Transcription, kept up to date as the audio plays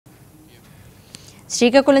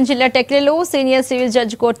శ్రీకాకుళం జిల్లా టెక్కలిలో senior civil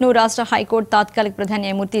judge కోర్టును రాష్ట్ర హైకోర్టు తాత్కాలిక ప్రధాన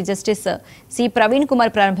న్యాయమూర్తి జస్టిస్ C.Praveen Kumar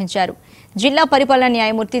ప్రారంభించారు. జిల్లా పరిపాలనా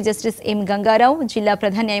న్యాయమూర్తి జస్టిస్ ఎం. గంగారావు, జిల్లా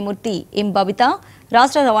ప్రధాన న్యాయమూర్తి ఎం. బబిత,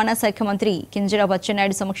 రాష్ట్ర రవాణా శాఖ మంత్రి కింజరాపు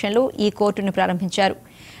అచ్చెన్నాయుడు సమక్షంలో ఈ కోర్టును ప్రారంభించారు.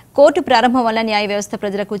 కోర్టు ప్రారంభం వల్ల న్యాయ వ్యవస్థ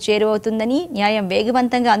ప్రజలకు చేరువవుతుందని, న్యాయం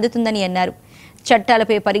వేగవంతంగా అందుతుందని అన్నారు.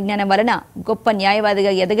 చట్టాలపై పరిజ్ఞానం వలన గొప్ప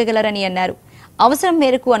న్యాయవాదిగా ఎదగగలరని అన్నారు. అవసరం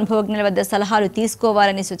మేరకు అనుభవజ్ఞుల వద్ద సలహాలు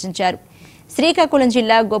తీసుకోవాలని సూచించారు. శ్రీకాకుళం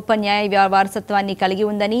జిల్లా గొప్ప న్యాయ వారసత్వాన్ని కలిగి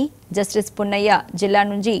ఉందని, జస్టిస్ పున్నయ్య జిల్లా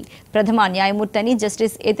నుంచి ప్రథమ న్యాయమూర్తి అని,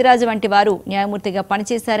 జస్టిస్ ఎతిరాజు వంటి వారు న్యాయమూర్తిగా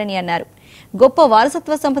పనిచేశారని అన్నారు. గొప్ప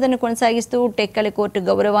వారసత్వ సంపదను కొనసాగిస్తూ టెక్కలి కోర్టు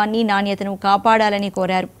గౌరవాన్ని, నాణ్యతను కాపాడాలని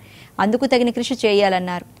కోరారు. అందుకు తగిన కృషి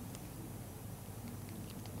చేయాలన్నారు.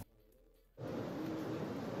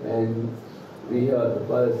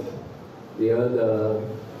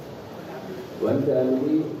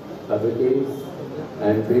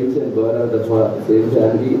 And Prince and Gaurav, the same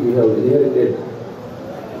family, we have inherited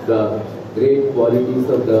the great qualities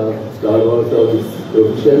of the stalwarts of this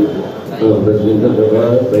profession. President of the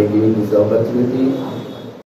Gaurav, by giving this opportunity.